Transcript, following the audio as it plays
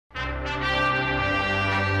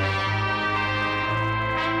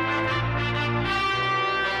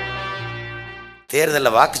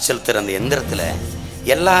தேர்தலில் வாக்கு செலுத்துகிற அந்த எந்திரத்தில்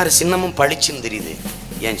எல்லாரும் சின்னமும் பளிச்சுன்னு தெரியுது,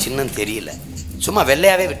 என் சின்னம் தெரியல. சும்மா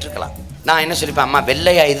வெள்ளையாகவே விட்டுருக்கலாம். நான் என்ன சொல்லிப்பேன், அம்மா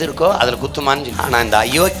வெள்ளையா இது இருக்கோ அதில் குத்துமான்னு சொல்லி. ஆனால் இந்த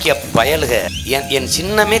அயோக்கிய பயலுக என்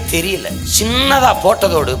சின்னமே தெரியல, சின்னதாக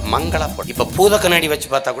போட்டதோடு மங்களா போட்டு. இப்போ பூத கண்ணாடி வச்சு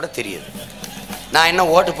பார்த்தா கூட தெரியுது. நான் என்ன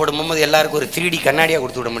ஓட்டு போடும்போது எல்லாருக்கும் ஒரு 3D கண்ணாடியாக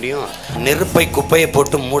கொடுத்து விட முடியும்? நெருப்பை குப்பையை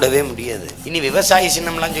போட்டு மூடவே முடியாது. இனி விவசாயி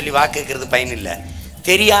சின்னம்லாம் சொல்லி வாக்கு கேட்கறது பயன் இல்லை.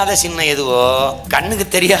 தெரியாத சின்னம் எதுவோ, கண்ணுக்கு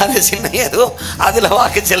தெரியாத சின்னம் எதுவோ அதில்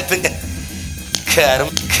வாக்கு செலுத்துங்க.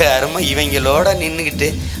 கரும இவங்களோட நின்றுக்கிட்டு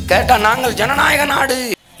கேட்டா நாங்கள் ஜனநாயக நாடு.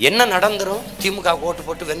 என்ன நடந்துரும்? திமுக ஓட்டு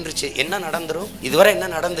போட்டு வென்றுச்சு, என்ன நடந்துரும்? இதுவரை என்ன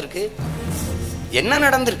நடந்திருக்கு? என்ன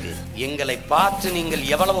நடந்திருக்கு? எங்களை பார்த்து நீங்கள்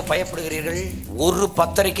எவ்வளவு பயப்படுகிறீர்கள்? ஒரு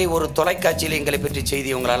பத்திரிகை, ஒரு தொலைக்காட்சியில் எங்களை பற்றி செய்தி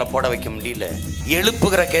உங்களால போட வைக்க முடியல.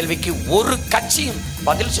 எழுப்புகிற கேள்விக்கு ஒரு கட்சியும்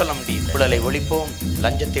பதில் சொல்ல முடியல. ஊழலை ஒழிப்போம்,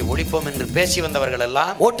 லஞ்சத்தை ஒழிப்போம் என்று பேசி வந்தவர்கள்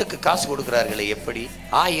எல்லாம் ஓட்டுக்கு காசு கொடுக்கிறார்களே எப்படி?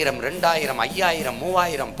 1000, 2000, 5000,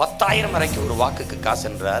 3000, 10000 வரைக்கும் ஒரு வாக்குக்கு காசு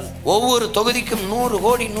என்றால் ஒவ்வொரு தொகுதிக்கும் 100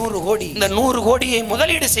 கோடி 100 கோடி. இந்த 100 கோடியை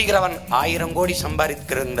முதலீடு செய்கிறவன் 1000 கோடி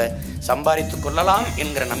சம்பாதித்துக் கொள்ளலாம்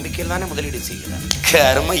என்கிற நம்பிக்கையில் தானே முதலீடு செய்கிறான்.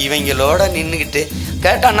 கரும இவங்களோட நின்றுக்கிட்டு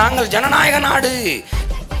கேட்டா நாங்கள் ஜனநாயக நாடு.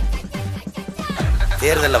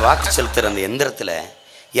 தேர்தலில் வாக்கு செலுத்துகிற அந்த எந்திரத்தில்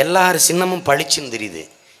எல்லாரும் சின்னமும் பளிச்சுன்னு தெரியுது,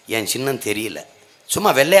 என் சின்னம் தெரியல.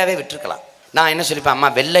 சும்மா வெள்ளையாகவே விட்டுருக்கலாம். நான் என்ன சொல்லிப்பேன், அம்மா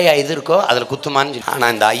வெள்ளையா இது இருக்கோ அதில் குத்துமான்னு சொல்லி.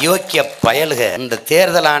 ஆனால் இந்த அயோக்கிய பயலுக, இந்த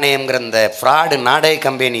தேர்தல் ஆணையம்ங்கிற இந்த ஃப்ராடு நாடக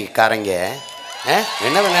கம்பெனிக்காரங்க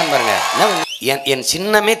என்ன பண்ணான்னு பாருங்க. என்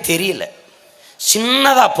சின்னமே தெரியல,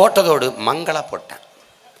 சின்னதாக போட்டதோடு மங்களா போட்டேன்.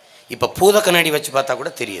 இப்போ பூத கண்ணாடி வச்சு பார்த்தா கூட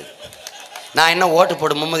தெரியுது. நான் என்ன ஓட்டு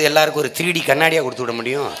போடும்போது எல்லாருக்கும் ஒரு 3D கண்ணாடியாக கொடுத்து விட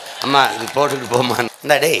முடியும்? அம்மா இது போட்டுட்டு போமா.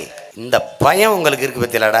 இந்த டே இந்த பயம் உங்களுக்கு இருக்கு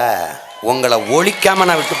பத்தியலாடா, உங்களை ஒழிக்காம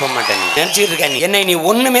நான் விட்டு போக மாட்டேன். நினச்சிட்டு இருக்கேன் என்னை நீ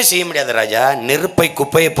ஒன்றுமே செய்ய முடியாது ராஜா. நெருப்பை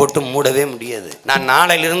குப்பையை போட்டு மூடவே முடியாது. நான்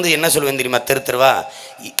நாளையிலிருந்து என்ன சொல்லுவேன் தெரியுமா? தெருவா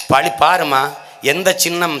பாருமா, எந்த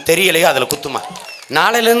சின்னம் தெரியலையோ அதில் குத்துமா.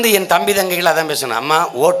 நாளையிலேருந்து என் தம்பி தங்கைகள் அதான் பேசணும். அம்மா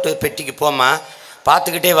ஓட்டு பெட்டிக்கு போமா,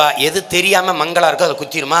 பார்த்துக்கிட்டே வா, எது தெரியாமல் மங்களா இருக்கோ அதை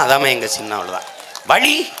குத்திடுமா, அதாம்மா எங்கள் சின்னம். அவ்வளோதான்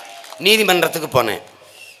வழி. நீதிமன்றத்துக்கு போனேன்.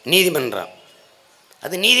 நீதிமன்றம்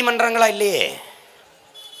அது நீதிமன்றங்களா இல்லையே,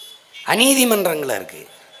 அநீதிமன்றங்களா இருக்குது.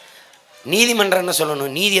 நீதிமன்றம் என்ன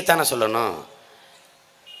சொல்லணும்? நீதியைத்தானே சொல்லணும்.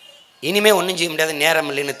 இனிமேல் ஒன்றும் செய்ய முடியாது, நேரம்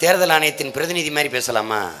இல்லைன்னு தேர்தல் ஆணையத்தின் பிரதிநிதி மாதிரி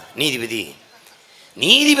பேசலாமா?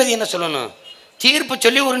 நீதிபதி என்ன சொல்லணும்? தீர்ப்பு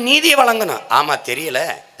சொல்லி ஒரு நீதியை வழங்கணும். ஆமாம் தெரியல,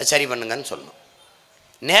 சரி பண்ணுங்கன்னு சொல்லணும்.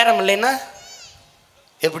 நேரம் இல்லைன்னா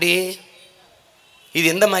எப்படி? இது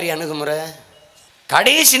எந்த மாதிரி அணுகுமுறை?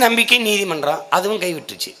 கடைசி நம்பிக்கை நீதிமன்றம், அதுவும்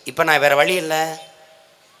கைவிட்டுச்சு. இப்போ நான் வேறு வழி இல்லை.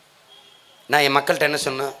 நான் என் மக்கள்கிட்ட என்ன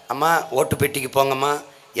சொன்னேன், அம்மா ஓட்டு பெட்டிக்கு போங்கம்மா,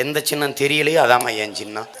 எந்த சின்னம் தெரியலையோ அதாம்மா என்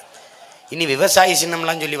சின்னம். இனி விவசாயி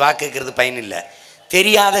சின்னம்லாம் சொல்லி வாக்கு கேட்கறது பயன் இல்லை.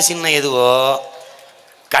 தெரியாத சின்னம் எதுவோ,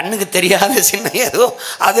 கண்ணுக்கு தெரியாத சின்னம் எதுவோ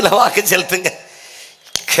அதில் வாக்கு செலுத்துங்க.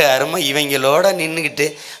 கரும இவங்களோட நின்றுக்கிட்டு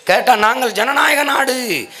கேட்டா நாங்கள் ஜனநாயக நாடு,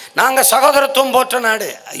 நாங்கள் சகோதரத்துவம் போற்ற நாடு.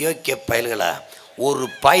 அயோக்கிய பயல்களா, ஒரு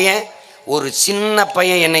பையன், ஒரு சின்ன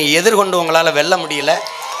பையன் என்னை எதிர்கொண்டு உங்களால் வெல்ல முடியல.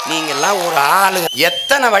 நீங்கள்லாம் ஒரு ஆளு.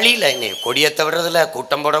 எத்தனை வழியில் என்னை கொடியேற்ற விடுறதில்ல,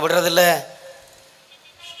 கூட்டம் போட விடுறதில்ல,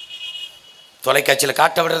 தொலைக்காட்சியில்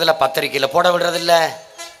காட்ட விடுறதில்ல, பத்திரிக்கையில் போட விடுறதில்ல.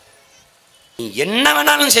 நீ என்ன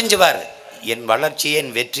வேணாலும் செஞ்சுவார், என் வளர்ச்சியை,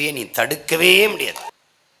 என் வெற்றியை நீ தடுக்கவே முடியாது.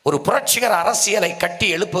 ஒரு புரட்சிகர அரசியலை கட்டி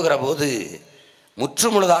எழுப்புகிற போது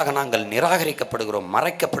முற்றுமுழுதாக நாங்கள் நிராகரிக்கப்படுகிறோம்,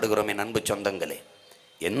 மறைக்கப்படுகிறோம். என் அன்பு சொந்தங்களே,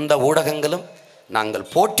 எந்த ஊடகங்களும் நாங்கள்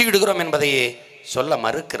போட்டியிடுகிறோம் என்பதையே சொல்ல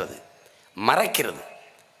மறைக்கிறது.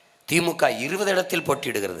 திமுக 20 இடத்தில்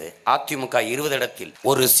போட்டியிடுகிறது, அதிமுக 20 இடத்தில்.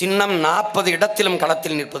 ஒரு சின்னம் 40 இடத்திலும்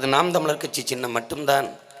களத்தில் நிற்பது நாம் தமிழர் கட்சி சின்னம் மட்டும்தான்.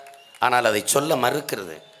 ஆனால் அதை சொல்ல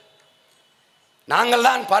மறுக்கிறது. நாங்கள்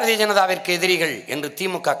தான் பாரதிய ஜனதாவிற்கு எதிரிகள் என்று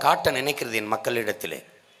திமுக காட்ட நினைக்கிறது என் மக்களிடத்திலே.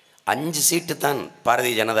 5 சீட்டு தான்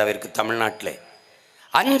பாரதிய ஜனதாவிற்கு தமிழ்நாட்டில்.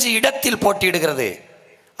 5 இடத்தில் போட்டியிடுகிறது.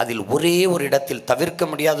 அதில் ஒரே ஒரு இடத்தில், தவிர்க்க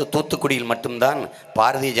முடியாத தூத்துக்குடியில் மட்டும்தான்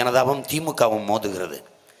பாரதிய ஜனதாவும் திமுகவும் மோதுகிறது.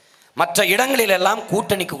 மற்ற இடங்களிலெல்லாம்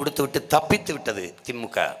கூட்டணிக்கு கொடுத்து விட்டு தப்பித்து விட்டது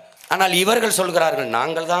திமுக. ஆனால் இவர்கள் சொல்கிறார்கள்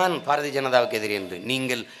நாங்கள் தான் பாரதிய ஜனதாவுக்கு எதிரி என்று.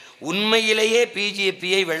 நீங்கள் உண்மையிலேயே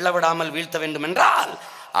பிஜேபியை வெல்ல விடாமல் வீழ்த்த வேண்டும் என்றால்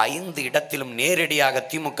 5 இடத்திலும் நேரடியாக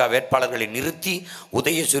திமுக வேட்பாளர்களை நிறுத்தி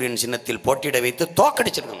உதயசூரியன் சின்னத்தில் போட்டியிட வைத்து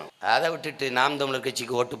தோக்கடிச்சிருக்கணும். அதை விட்டுட்டு நாம் தமிழர்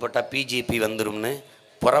கட்சிக்கு ஓட்டு போட்டால் பிஜேபி வந்துரும்னு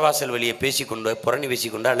புறவாசல் வழியை பேசிக்கொண்டு புறணி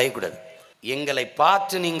பேசிக்கொண்டு அலையக்கூடாது. எங்களை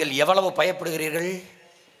பார்த்து நீங்கள் எவ்வளவு பயப்படுகிறீர்கள்?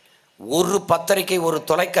 ஒரு பத்திரிகை, ஒரு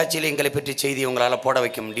தொலைக்காட்சியில் எங்களை பற்றி செய்தி உங்களால் போட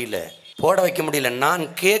வைக்க முடியல. நான்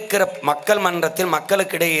கேட்கிற மக்கள் மன்றத்தில்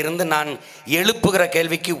மக்களுக்கிடையே இருந்து நான் எழுப்புகிற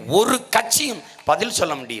கேள்விக்கு ஒரு கட்சியும் பதில்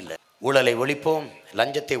சொல்ல முடியல. ஊழலை ஒழிப்போம்,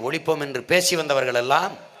 லஞ்சத்தை ஒழிப்போம் என்று பேசி வந்தவர்கள்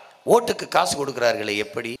எல்லாம் ஓட்டுக்கு காசு கொடுக்கிறார்களே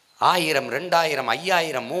எப்படி? 1000, 2000,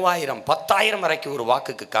 5000, 3000, 10,000 வரைக்கும் ஒரு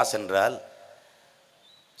வாக்குக்கு காசு என்றால்,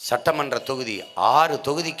 சட்டமன்ற தொகுதி 6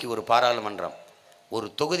 தொகுதிக்கு ஒரு பாராளுமன்றம், ஒரு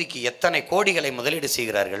தொகுதிக்கு எத்தனை கோடிகளை முதலீடு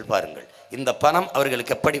செய்கிறார்கள் பாருங்கள். இந்த பணம்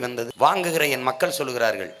அவர்களுக்கு எப்படி வந்தது? வாங்குகிற என் மக்கள்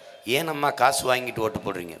சொல்லுகிறார்கள், ஏனம்மா காசு வாங்கிட்டு ஓட்டு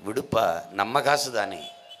போடுறீங்க? விடுப்பா, நம்ம காசு தானே,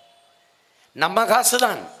 நம்ம காசு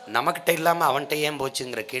தான், நம்மகிட்ட இல்லாமல் அவன்கிட்ட ஏன்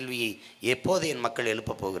போச்சுங்கிற கேள்வியை எப்போது என் மக்கள்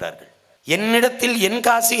எழுப்ப போகிறார்கள்? என்னிடத்தில் என்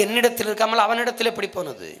காசு என்னிடத்தில் இருக்காமல் அவனிடத்தில் எப்படி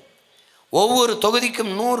போனது? ஒவ்வொரு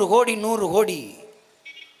தொகுதிக்கும் 100 கோடி 100 கோடி.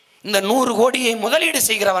 இந்த 100 கோடியை முதலீடு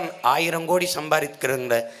செய்கிறவன் 1000 கோடி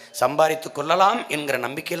சம்பாதித்து கொள்ளலாம் என்கிற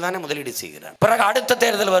நம்பிக்கையில் தானே முதலீடு செய்கிறான். பிறகு அடுத்த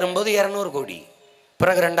தேர்தல் வரும்போது 200 கோடி,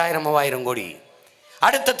 பிறகு 2000, 3000 கோடி,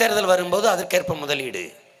 அடுத்த தேர்தல் வரும்போது அதற்கேற்ப முதலீடு.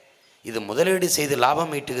 இது முதலீடு செய்து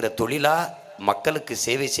லாபம் ஈட்டுகிற தொழிலா, மக்களுக்கு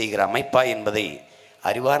சேவை செய்கிற அமைப்பா என்பதை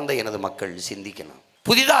அறிவார்ந்த எனது மக்கள் சிந்திக்கணும்.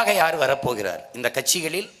 புதிதாக யார் வரப்போகிறார்? இந்த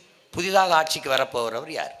கட்சிகளில் புதிதாக ஆட்சிக்கு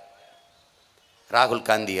வரப்போகிறவர் யார்? ராகுல்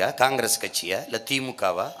காந்தியா, காங்கிரஸ் கட்சியா, இல்லை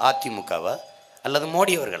திமுகவா, அதிமுகவா, அல்லது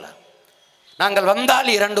மோடி அவர்களா? நாங்கள் வந்தால்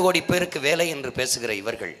 2 கோடி பேருக்கு வேலை என்று பேசுகிற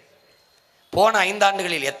இவர்கள் போன 5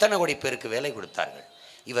 ஆண்டுகளில் எத்தனை கோடி பேருக்கு வேலை கொடுத்தார்கள்?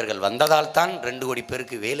 இவர்கள் வந்ததால் தான் 2 கோடி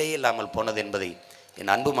பேருக்கு வேலையே இல்லாமல் போனது என்பதை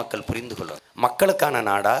என் அன்பு மக்கள் புரிந்து கொள்ளும். மக்களுக்கான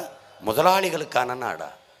நாடா, முதலாளிகளுக்கான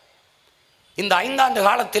நாடா? இந்த 5 ஆண்டு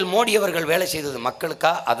காலத்தில் மோடி அவர்கள் வேலை செய்தது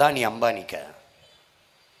மக்களுக்கா, அதானி அம்பானிக்கா?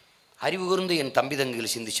 அறிவு கூர்ந்து என் தம்பி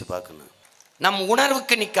தங்கிகள் சிந்திச்சு பார்க்கணும். நம்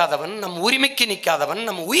உணர்வுக்கு நிற்காதவன், நம் உரிமைக்கு நிற்காதவன்,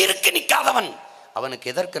 நம் உயிருக்கு நிற்காதவன், அவனுக்கு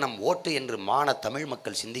எதற்கு நம் ஓட்டு என்று தமிழ்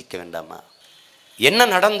மக்கள் சிந்திக்க வேண்டாமா? என்ன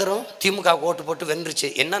நடந்துரும்? திமுக ஓட்டு போட்டு வென்றுச்சு,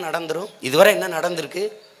 என்ன நடந்துரும்? இதுவரை என்ன நடந்திருக்கு?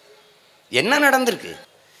 என்ன நடந்திருக்கு?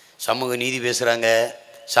 சமூக நீதி பேசுகிறாங்க,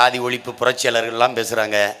 சாதி ஒழிப்பு புரட்சியாளர்கள்லாம்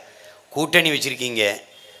பேசுகிறாங்க, கூட்டணி வச்சுருக்கீங்க,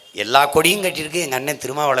 எல்லா கொடியும் கட்டியிருக்கு. எங்கள் அண்ணன்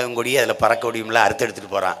திருமாவளவன் கொடியை அதில் பறக்க கொடியும்லாம் அறுத்து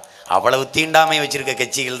எடுத்துகிட்டு போகிறான். அவ்வளவு தீண்டாமை வச்சுருக்க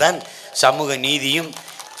கட்சிகள் தான் சமூக நீதியும்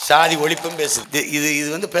சாதி ஒழிப்பும் பேசுது.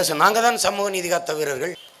 இது பேச நாங்கள் தான் சமூக நீதி காத்த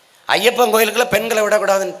வீரர்கள். ஐயப்பன் கோயிலுக்குள்ள பெண்களை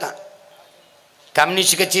விடக்கூடாதுன்ட்டான்.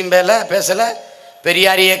 கம்யூனிஸ்ட் கட்சியும் பேசலை,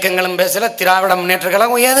 பெரியார் இயக்கங்களும் பேசலை, திராவிட முன்னேற்ற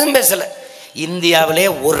கழகம் எதுவும் பேசலை. இந்தியாவிலே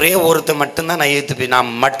ஒரே ஒருத்தர் மட்டும்தான் நான்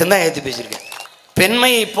மட்டும்தான் ஏற்று பேசியிருக்கேன்.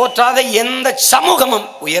 பெண்மையை போற்றாத எந்த சமூகமும்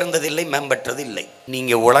உயர்ந்ததில்லை, மேம்பட்டது இல்லை.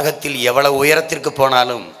 நீங்கள் உலகத்தில் எவ்வளவு உயரத்திற்கு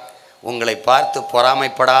போனாலும் உங்களை பார்த்து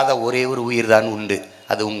பொறாமைப்படாத ஒரே ஒரு உயிர் தான் உண்டு,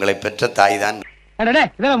 அது உங்களை பெற்ற தாய் தான்.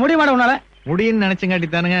 முடியும்னு நினைச்சங்காட்டி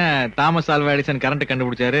தானுங்க தாமஸ் ஆல்வா எடிசன் கரண்ட்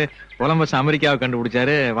கண்டுபிடிச்சாரு, கொலம்பஸ் அமெரிக்காவை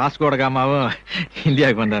கண்டுபிடிச்சாரு, வாஸ்கோட காமாவும்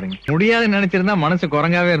இந்தியாவுக்கு வந்தாருங்க. முடியாதுன்னு நினைச்சிருந்தா மனசு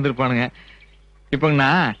குரங்காவே இருந்திருப்பானுங்க. இப்பங்கண்ணா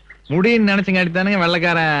முடியும்னு நினைச்சங்காட்டி தானுங்க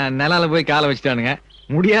வெள்ளைக்காரன் நிலால போய் காலை வச்சுட்டானுங்க.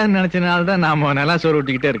 முடியாதுன்னு நினைச்சனால தான் நாம நிலா சோறு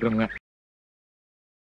விட்டுக்கிட்டே இருக்கிறோங்க.